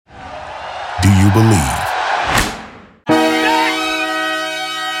Do you believe?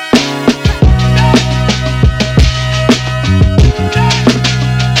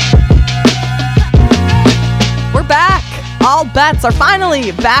 We're back. All bets are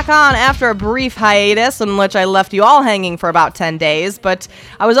finally back on after a brief hiatus in which I left you all hanging for about 10 days. But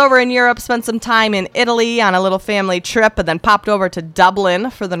I was over in Europe, spent some time in Italy on a little family trip, and then popped over to Dublin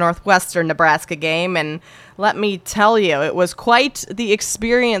for the Northwestern Nebraska game. And let me tell you, it was quite the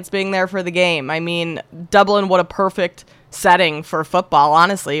experience being there for the game. I mean, Dublin, what a perfect setting for football.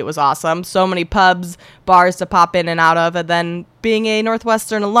 Honestly, it was awesome. So many pubs, bars to pop in and out of. And then being a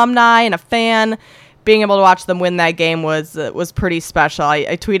Northwestern alumni and a fan, being able to watch them win that game was pretty special.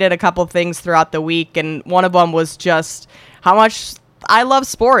 I tweeted a couple of things throughout the week, and one of them was just how much I love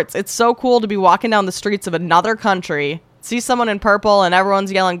sports. It's so cool to be walking down the streets of another country, see someone in purple, and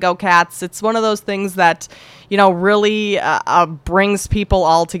everyone's yelling, "Go Cats!" It's one of those things that, really brings people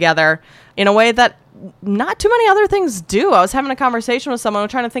all together in a way that not too many other things do. I was having a conversation with someone,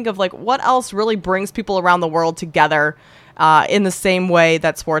 trying to think of what else really brings people around the world together in the same way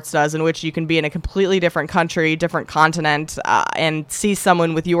that sports does, in which you can be in a completely different country, different continent, and see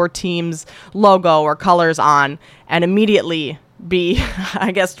someone with your team's logo or colors on and immediately be,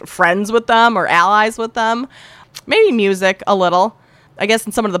 I guess, friends with them or allies with them. Maybe music a little. I guess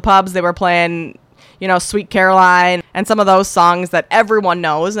in some of the pubs they were playing, Sweet Caroline and some of those songs that everyone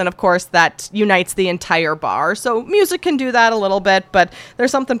knows. And of course that unites the entire bar. So music can do that a little bit, but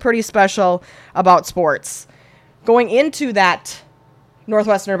there's something pretty special about sports. Going into that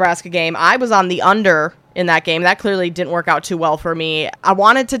Northwestern Nebraska game, I was on the under in that game. That clearly didn't work out too well for me. I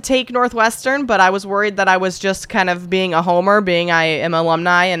wanted to take Northwestern, but I was worried that I was just kind of being a homer, being I am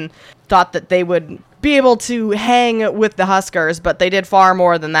alumni, and thought that they would be able to hang with the Huskers, but they did far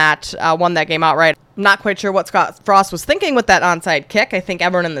more than that, won that game outright. Not quite sure what Scott Frost was thinking with that onside kick. I think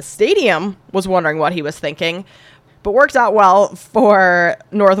everyone in the stadium was wondering what he was thinking. But worked out well for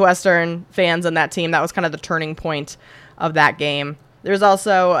Northwestern fans and that team. That was kind of the turning point of that game. There's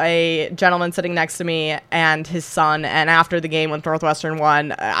also a gentleman sitting next to me and his son, and after the game when Northwestern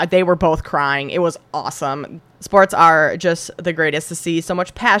won, they were both crying. It was awesome. Sports are just the greatest to see. So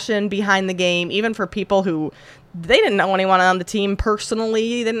much passion behind the game, even for people who they didn't know anyone on the team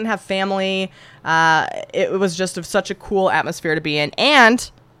personally. They didn't have family. It was just such a cool atmosphere to be in. And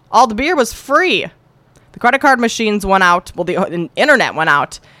all the beer was free. The credit card machines went out. Well, the internet went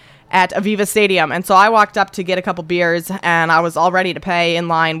out at Aviva Stadium. And so I walked up to get a couple beers, and I was all ready to pay, in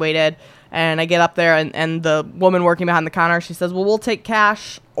line, waited. And I get up there, and the woman working behind the counter, she says, well, we'll take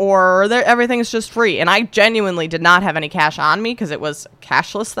cash, or everything's just free. And I genuinely did not have any cash on me because it was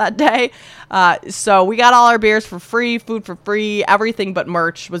cashless that day. So we got all our beers for free, food for free, everything but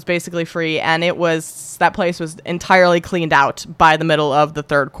merch was basically free. And that place was entirely cleaned out by the middle of the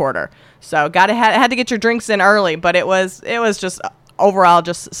third quarter. So had to get your drinks in early, but it was just overall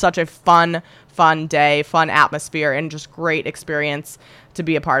just such a fun day, fun atmosphere, and just great experience to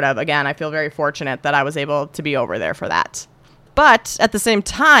be a part of. Again, I feel very fortunate that I was able to be over there for that. But at the same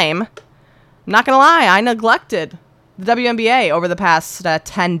time, I'm not going to lie, I neglected the WNBA over the past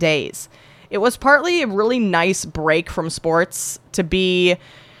 10 days. It was partly a really nice break from sports to be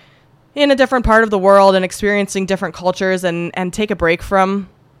in a different part of the world and experiencing different cultures and take a break from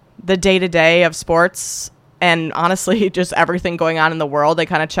the day-to-day of sports and honestly just everything going on in the world. I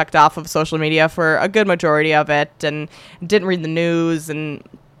kind of checked off of social media for a good majority of it and didn't read the news and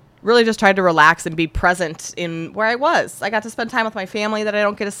really just tried to relax and be present in where I was. I got to spend time with my family that I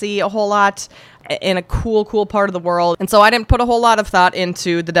don't get to see a whole lot in a cool part of the world. And so I didn't put a whole lot of thought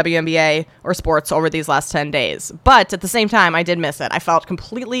into the WNBA or sports over these last 10 days. But at the same time, I did miss it. I felt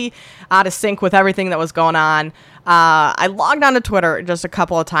completely out of sync with everything that was going on. I logged onto Twitter just a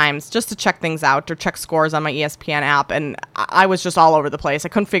couple of times just to check things out or check scores on my ESPN app, and I was just all over the place. I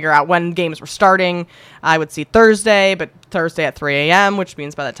couldn't figure out when games were starting. I would see Thursday, but Thursday at 3 a.m., which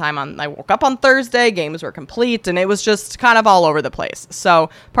means by the time I woke up on Thursday, games were complete, and it was just kind of all over the place.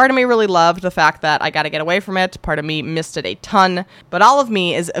 So part of me really loved the fact that I got to get away from it. Part of me missed it a ton, but all of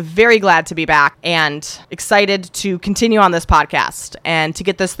me is very glad to be back and excited to continue on this podcast and to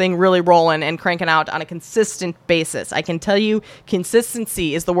get this thing really rolling and cranking out on a consistent basis. I can tell you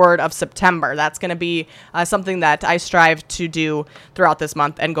consistency is the word of September. That's going to be something that I strive to do throughout this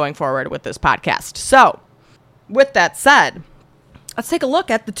month and going forward with this podcast. So with that said, let's take a look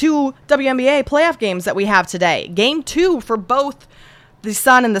at the two WNBA playoff games that we have today. Game 2 for both the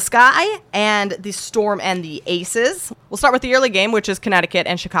Sun and the Sky and the Storm and the Aces. We'll start with the early game, which is Connecticut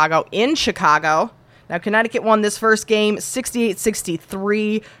and Chicago in Chicago. Now, Connecticut won this first game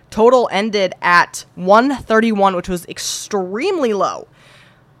 68-63. Total ended at 131, which was extremely low.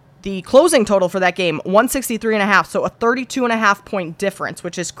 The closing total for that game, 163.5, so a 32.5 point difference,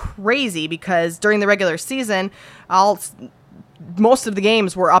 which is crazy because during the regular season, most of the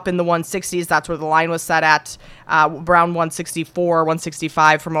games were up in the 160s. That's where the line was set at, around 164,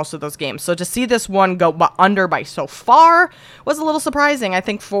 165 for most of those games. So to see this one go under by so far was a little surprising, I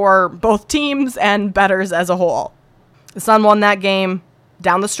think, for both teams and bettors as a whole. The Sun won that game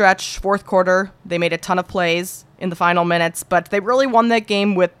down the stretch, fourth quarter. They made a ton of plays in the final minutes, but they really won that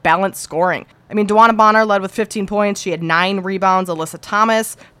game with balanced scoring. I mean, DeWanna Bonner led with 15 points. She had 9 rebounds. Alyssa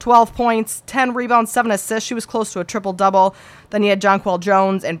Thomas, 12 points, 10 rebounds, 7 assists. She was close to a triple-double. Then you had Jonquel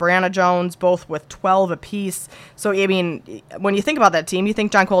Jones and Brianna Jones, both with 12 apiece. So, I mean, when you think about that team, you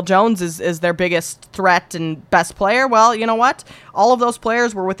think Jonquel Jones is their biggest threat and best player. Well, you know what? All of those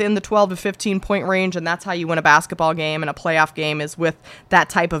players were within the 12 to 15-point range, and that's how you win a basketball game and a playoff game, is with that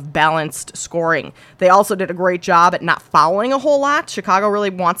type of balanced scoring. They also did a great job at not fouling a whole lot. Chicago really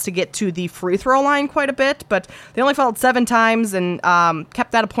wants to get to the free throw line quite a bit, but they only fouled 7 times and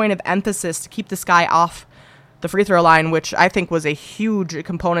kept that a point of emphasis to keep this guy off the free throw line, which I think was a huge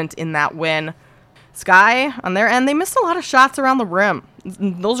component in that win. Sky, on their end, they missed a lot of shots around the rim.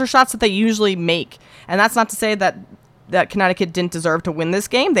 Those are shots that they usually make, and that's not to say that Connecticut didn't deserve to win this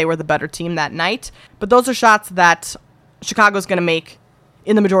game. They were the better team that night, but those are shots that Chicago's going to make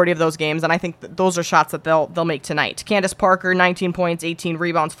in the majority of those games, and I think those are shots that they'll make tonight. Candace Parker, 19 points, 18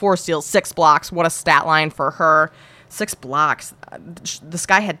 rebounds, 4 steals, 6 blocks. What a stat line for her. 6 blocks. This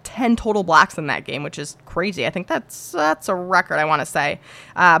guy had 10 total blocks in that game, which is crazy. I think that's a record, I want to say.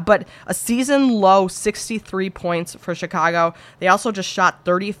 But a season-low 63 points for Chicago. They also just shot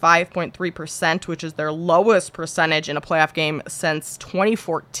 35.3%, which is their lowest percentage in a playoff game since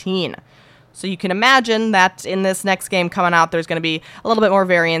 2014. So you can imagine that in this next game coming out, there's going to be a little bit more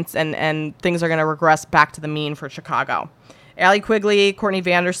variance and things are going to regress back to the mean for Chicago. Allie Quigley, Courtney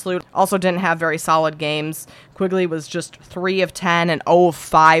Vandersloot also didn't have very solid games. Quigley was just 3 of 10 and 0 of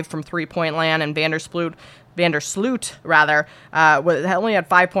 5 from three-point land, and Vandersloot only had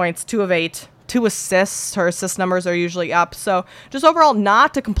 5 points, 2 of 8, 2 assists. Her assist numbers are usually up. So just overall,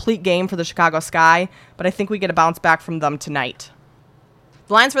 not a complete game for the Chicago Sky, but I think we get a bounce back from them tonight.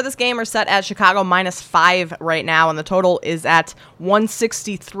 The lines for this game are set at Chicago -5 right now, and the total is at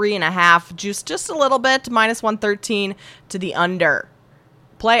 163.5, juiced just a little bit, -113 to the under.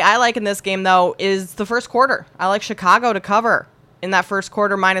 Play I like in this game, though, is the first quarter. I like Chicago to cover in that first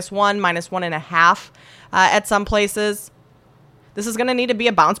quarter, -1, -1.5 at some places. This is going to need to be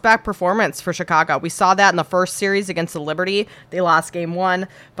a bounce-back performance for Chicago. We saw that in the first series against the Liberty. They lost game 1,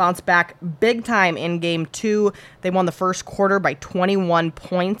 bounced back big time in game 2. They won the first quarter by 21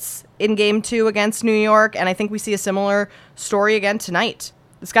 points in game 2 against New York, and I think we see a similar story again tonight.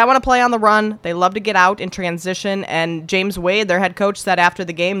 This guy want to play on the run. They love to get out in transition, and James Wade, their head coach, said after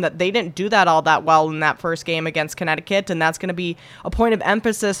the game that they didn't do that all that well in that first game against Connecticut, and that's going to be a point of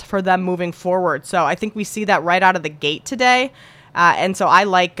emphasis for them moving forward. So I think we see that right out of the gate today. And so I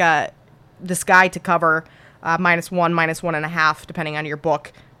like this guy to cover -1, -1.5, depending on your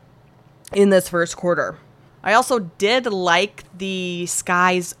book, in this first quarter. I also did like the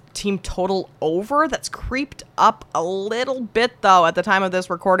Sky's team total over. That's creeped up a little bit, though, at the time of this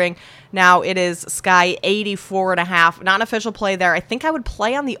recording. Now it is Sky 84.5. Not an official play there. I think I would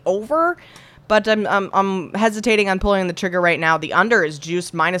play on the over, but I'm hesitating on pulling the trigger right now. The under is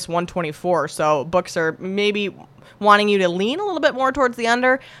juiced -124, so books are maybe wanting you to lean a little bit more towards the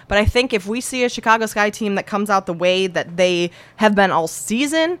under, but I think if we see a Chicago Sky team that comes out the way that they have been all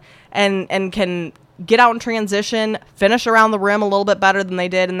season and can get out in transition, finish around the rim a little bit better than they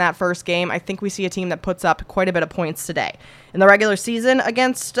did in that first game, I think we see a team that puts up quite a bit of points today. In the regular season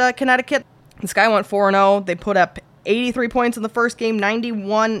against Connecticut, the Sky went 4-0. They put up 83 points in the first game,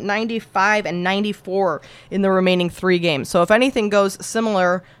 91, 95, and 94 in the remaining 3 games. So if anything goes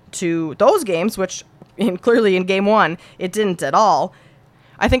similar to those games, which clearly in game 1, it didn't at all,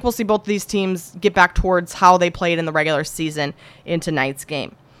 I think we'll see both these teams get back towards how they played in the regular season in tonight's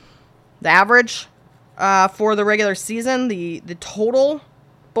game. The average for the regular season, the total,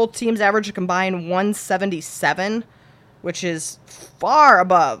 both teams average a combined 177, which is far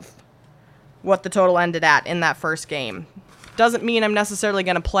above what the total ended at in that first game. Doesn't mean I'm necessarily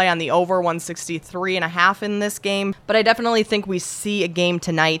going to play on the over 163.5 in this game, but I definitely think we see a game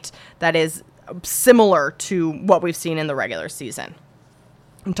tonight that is similar to what we've seen in the regular season.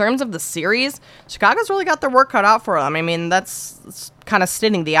 In terms of the series, Chicago's really got their work cut out for them. I mean, that's kind of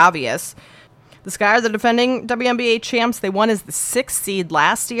stating the obvious. The Sky are the defending WNBA champs. They won as the 6th seed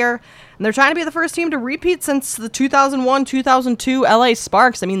last year, and they're trying to be the first team to repeat since the 2001-2002 LA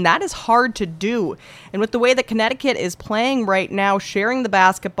Sparks. I mean, that is hard to do. And with the way that Connecticut is playing right now, sharing the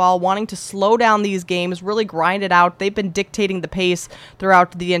basketball, wanting to slow down these games, really grind it out, they've been dictating the pace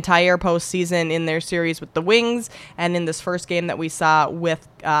throughout the entire postseason in their series with the Wings and in this first game that we saw with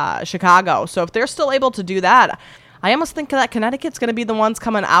Chicago. So if they're still able to do that, I almost think that Connecticut's going to be the ones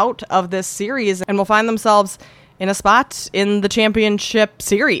coming out of this series and will find themselves in a spot in the championship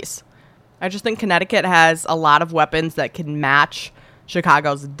series. I just think Connecticut has a lot of weapons that can match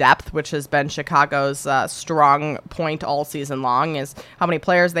Chicago's depth, which has been Chicago's strong point all season long, is how many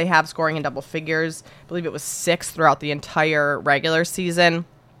players they have scoring in double figures. I believe it was 6 throughout the entire regular season.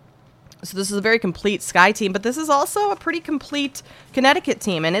 So this is a very complete Sky team, but this is also a pretty complete Connecticut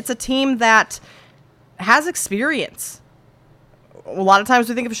team, and it's a team that has experience. A lot of times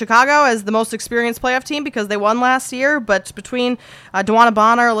we think of Chicago as the most experienced playoff team because they won last year, but between DeWanna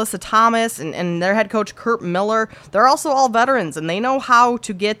Bonner, Alyssa Thomas, and their head coach Kurt Miller, they're also all veterans, and they know how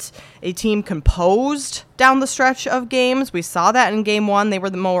to get a team composed down the stretch of games. We saw that in Game 1. They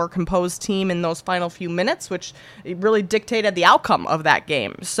were the more composed team in those final few minutes, which really dictated the outcome of that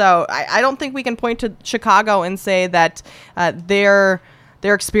game. So I don't think we can point to Chicago and say that their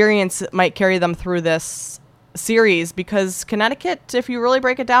experience might carry them through this series, because Connecticut, if you really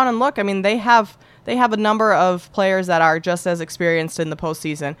break it down and look, I mean, they have a number of players that are just as experienced in the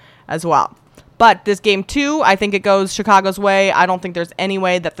postseason as well. But this game 2, I think it goes Chicago's way. I don't think there's any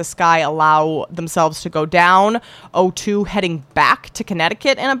way that the Sky allow themselves to go down 0-2 heading back to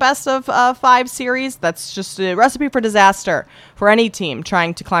Connecticut in a best of 5 series. That's just a recipe for disaster for any team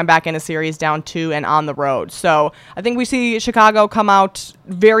trying to climb back in a series down 2 and on the road. So I think we see Chicago come out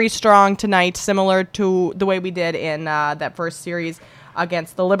very strong tonight, similar to the way we did in that first series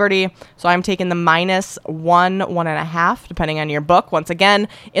against the Liberty. So I'm taking the -1.5, depending on your book, once again,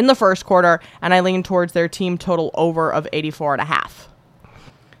 in the first quarter, and I lean towards their team total over of 84.5.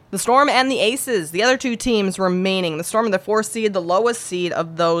 The Storm and the Aces, the other two teams remaining. The Storm, the 4th seed, the lowest seed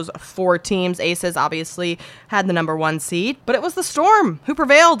of those 4 teams. Aces obviously had the number 1 seed, but it was the Storm who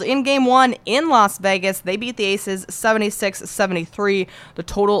prevailed in Game 1 in Las Vegas. They beat the Aces 76-73. The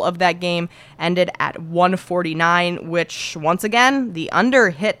total of that game ended at 149, which, once again, the under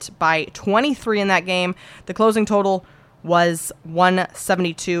hit by 23 in that game. The closing total was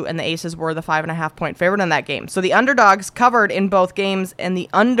 172, and the Aces were the 5.5-point favorite in that game. So the underdogs covered in both games, and the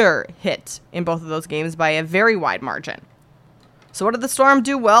under hit in both of those games by a very wide margin. So what did the Storm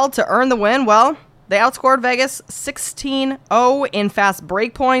do well to earn the win? Well, they outscored Vegas 16-0 in fast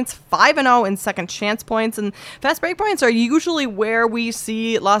break points, 5-0 in second chance points, and fast break points are usually where we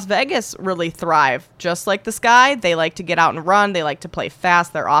see Las Vegas really thrive. Just like the Sky, they like to get out and run, they like to play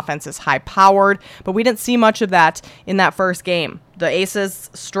fast, their offense is high-powered, but we didn't see much of that in that first game. The Aces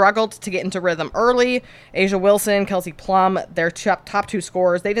struggled to get into rhythm early. Asia Wilson, Kelsey Plum, their top 2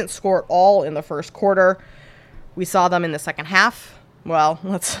 scorers, they didn't score at all in the first quarter. We saw them in the second half. Well,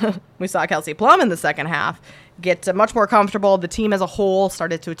 we saw Kelsey Plum in the second half get much more comfortable. The team as a whole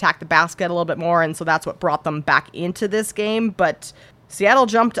started to attack the basket a little bit more, and so that's what brought them back into this game. But Seattle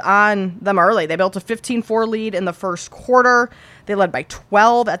jumped on them early. They built a 15-4 lead in the first quarter. They led by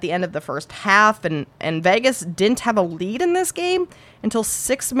 12 at the end of the first half, and Vegas didn't have a lead in this game until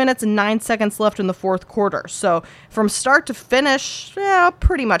 6 minutes and 9 seconds left in the fourth quarter. So from start to finish,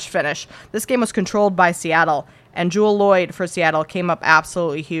 pretty much finish, this game was controlled by Seattle. And Jewell Loyd for Seattle came up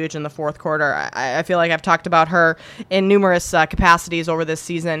absolutely huge in the fourth quarter. I feel like I've talked about her in numerous capacities over this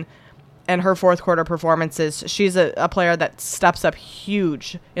season and her fourth quarter performances. She's a player that steps up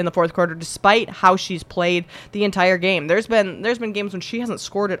huge in the fourth quarter despite how she's played the entire game. There's been games when she hasn't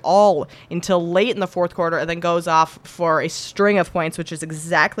scored at all until late in the fourth quarter and then goes off for a string of points, which is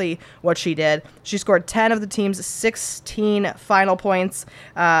exactly what she did. She scored 10 of the team's 16 final points,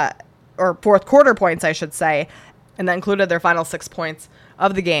 or fourth quarter points, I should say, and that included their final 6 points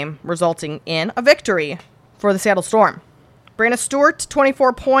of the game, resulting in a victory for the Seattle Storm. Brianna Stewart,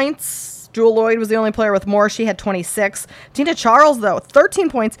 24 points. Jewell Loyd was the only player with more. She had 26. Tina Charles, though, 13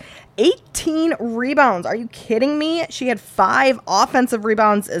 points, 18 rebounds. Are you kidding me? She had 5 offensive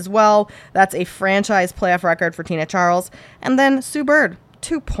rebounds as well. That's a franchise playoff record for Tina Charles. And then Sue Bird,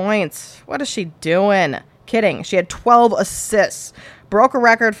 2 points. What is she doing? Kidding. She had 12 assists. Broke a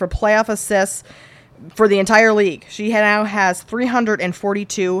record for playoff assists for the entire league. She now has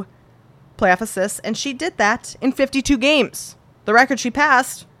 342 playoff assists, and she did that in 52 games. The record she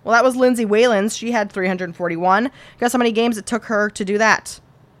passed, well, that was Lindsay Whalen's. She had 341. Guess how many games it took her to do that?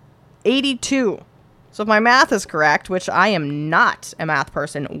 82. So if my math is correct, which I am not a math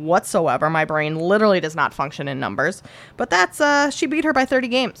person whatsoever, my brain literally does not function in numbers, but that's, she beat her by 30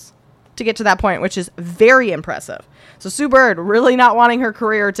 games to get to that point, which is very impressive. So Sue Bird really not wanting her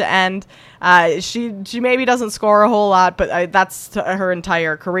career to end. She maybe doesn't score a whole lot, but that's her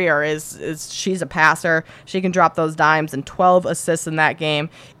entire career is she's a passer. She can drop those dimes, and 12 assists in that game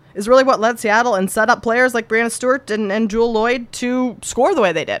is really what led Seattle and set up players like Brianna Stewart and Jewel Lloyd to score the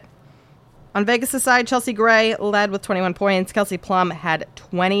way they did. On Vegas' side, Chelsea Gray led with 21 points. Kelsey Plum had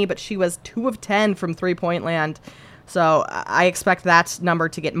 20, but she was 2 of 10 from three-point land. So I expect that number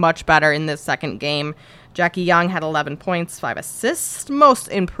to get much better in this second game. Jackie Young had 11 points, 5 assists. Most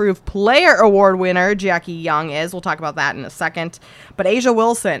Improved Player Award winner, Jackie Young is. We'll talk about that in a second. But A'ja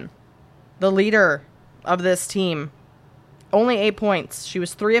Wilson, the leader of this team, only 8 points. She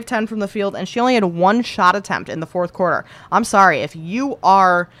was 3 of 10 from the field, and she only had 1 shot attempt in the fourth quarter. I'm sorry, if you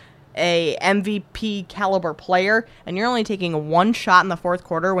are a MVP caliber player and you're only taking 1 shot in the fourth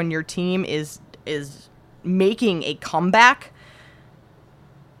quarter when your team is making a comeback,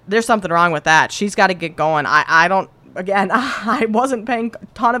 there's something wrong with that. She's got to get going. I wasn't paying a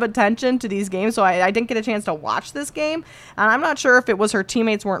ton of attention to these games, so I didn't get a chance to watch this game. And I'm not sure if it was her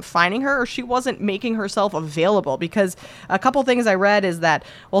teammates weren't finding her or she wasn't making herself available, because a couple things I read is that,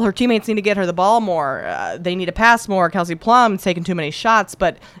 well, her teammates need to get her the ball more. They need to pass more. Kelsey Plum's taking too many shots.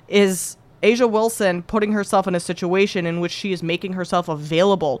 But is A'ja Wilson putting herself in a situation in which she is making herself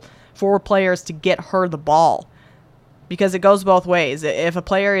available for players to get her the ball? Because it goes both ways. If a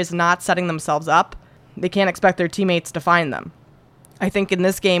player is not setting themselves up, they can't expect their teammates to find them. I think in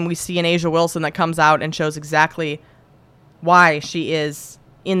this game we see an A'ja Wilson that comes out and shows exactly why she is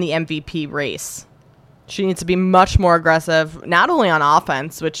in the MVP race. She needs to be much more aggressive, not only on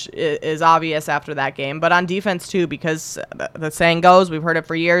offense, which is obvious after that game, but on defense too, because the saying goes, we've heard it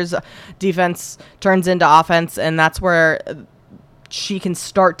for years, defense turns into offense, and that's where she can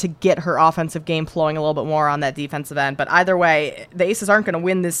start to get her offensive game flowing a little bit more on that defensive end. But either way, the Aces aren't going to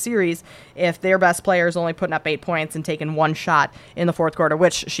win this series if their best player is only putting up 8 points and taking 1 shot in the fourth quarter,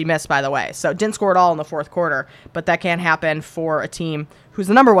 which she missed, by the way. So didn't score at all in the fourth quarter, but that can't happen for a team who's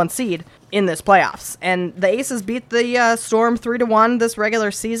the number 1 seed in this playoffs. And the Aces beat the Storm 3-1 this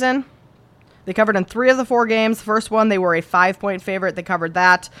regular season. They covered in 3 of the 4 games. The first one, they were a 5-point favorite. They covered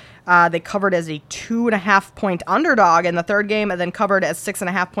that. They covered as a 2.5-point underdog in the third game, and then covered as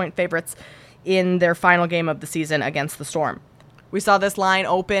 6.5-point favorites in their final game of the season against the Storm. We saw this line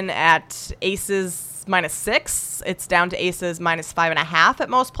open at Aces -6. It's down to Aces -5.5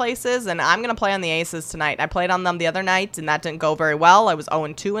 at most places, and I'm going to play on the Aces tonight. I played on them the other night, and that didn't go very well. I was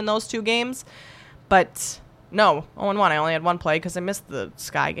 0-2 in those 2 games. But no, 0-1. I only had 1 play because I missed the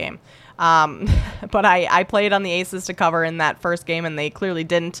Sky game. But I played on the Aces to cover in that first game, and they clearly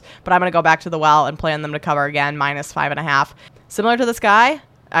didn't. But I'm going to go back to the well and play on them to cover again, -5.5. Similar to the Sky,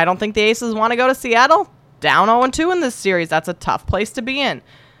 I don't think the Aces want to go to Seattle. Down 0-2 in this series. That's a tough place to be in.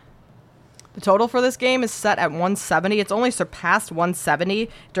 The total for this game is set at 170. It's only surpassed 170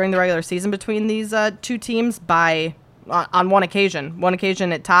 during the regular season between these 2 teams by on one occasion. One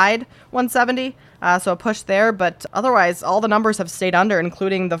occasion it tied 170. So a push there, but otherwise all the numbers have stayed under,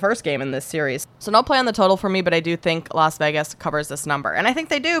 including the first game in this series. So no play on the total for me, but I do think Las Vegas covers this number. And I think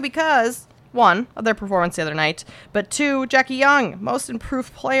they do because, 1, of their performance the other night, but 2, Jackie Young, Most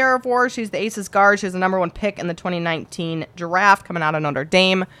Improved Player Award. She's the Aces guard. She's the number 1 pick in the 2019 draft coming out of Notre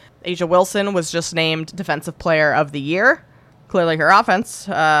Dame. A'ja Wilson was just named Defensive Player of the Year. Clearly her offense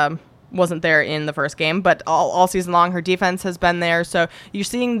wasn't there in the first game, but all season long her defense has been there. So you're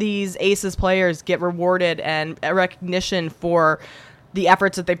seeing these Aces players get rewarded and recognition for the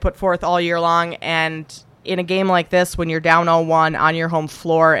efforts that they put forth all year long. And in a game like this, when you're down 0-1 on your home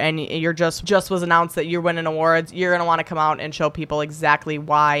floor and you're just was announced that you're winning awards, you're going to want to come out and show people exactly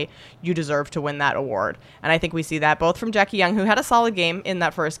why you deserve to win that award. And I think we see that both from Jackie Young, who had a solid game in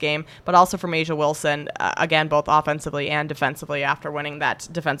that first game, but also from A'ja Wilson, again, both offensively and defensively after winning that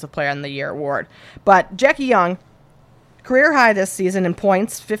Defensive Player of the Year award. But Jackie Young, career high this season in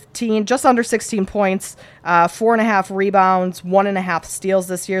points, 15, just under 16 points, 4.5 rebounds, 1.5 steals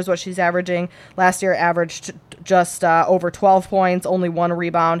this year is what she's averaging. Last year averaged just over 12 points, only 1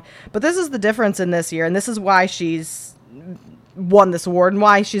 rebound. But this is the difference in this year, and this is why she's won this award and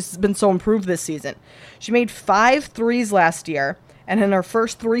why she's been so improved this season. She made 5 threes last year, and in her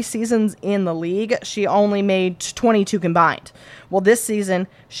first 3 seasons in the league, she only made 22 combined. Well, this season,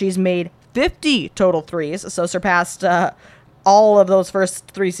 she's made 50 total threes, so surpassed all of those first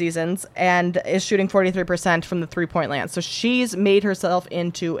 3 seasons, and is shooting 43% from the 3-point land. So she's made herself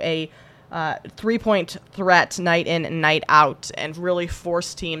into a 3-point threat night in and night out, and really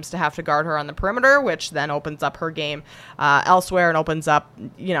force teams to have to guard her on the perimeter, which then opens up her game elsewhere and opens up,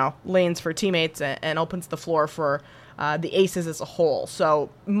 lanes for teammates and opens the floor for the Aces as a whole. So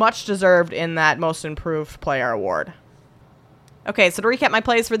much deserved in that Most Improved Player award. Okay, so to recap my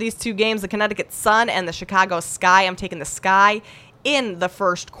plays for these two games, the Connecticut Sun and the Chicago Sky, I'm taking the Sky in the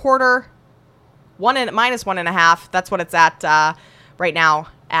first quarter. minus 1.5. That's what it's at right now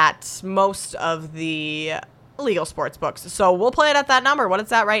at most of the legal sports books. So we'll play it at that number. What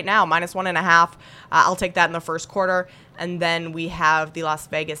it's at right now, minus 1.5. I'll take that in the first quarter. And then we have the Las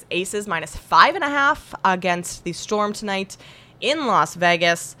Vegas Aces minus 5.5 against the Storm tonight in Las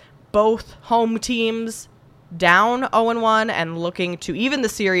Vegas. Both home teams down 0-1 and looking to even the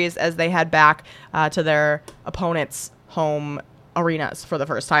series as they head back to their opponents' home arenas for the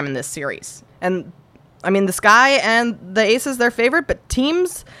first time in this series. And the Sky and the Aces, they're favorite, but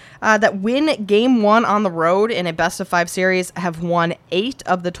teams that win Game 1 on the road in a best-of-5 series have won 8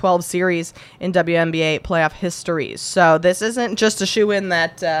 of the 12 series in WNBA playoff history. So this isn't just a shoe-in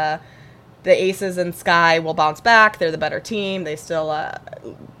that the Aces and Sky will bounce back. They're the better team. They still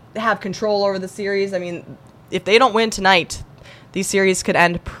have control over the series. If they don't win tonight, these series could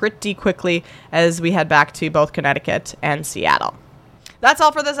end pretty quickly as we head back to both Connecticut and Seattle. That's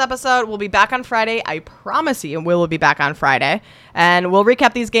all for this episode. We'll be back on Friday. I promise you we'll be back on Friday. And we'll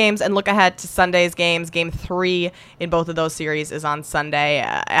recap these games and look ahead to Sunday's games. Game 3 in both of those series is on Sunday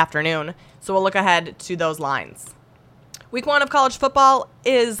afternoon. So we'll look ahead to those lines. Week 1 of college football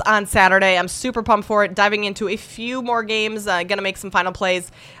is on Saturday. I'm super pumped for it. Diving into a few more games. Going to make some final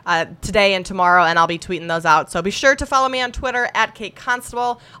plays today and tomorrow, and I'll be tweeting those out. So be sure to follow me on Twitter at Kate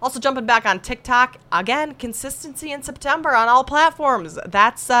Constable. Also jumping back on TikTok. Again, consistency in September on all platforms.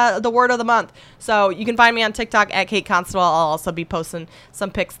 That's the word of the month. So you can find me on TikTok at Kate Constable. I'll also be posting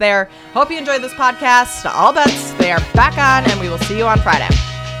some pics there. Hope you enjoyed this podcast. All bets, they are back on, and we will see you on Friday.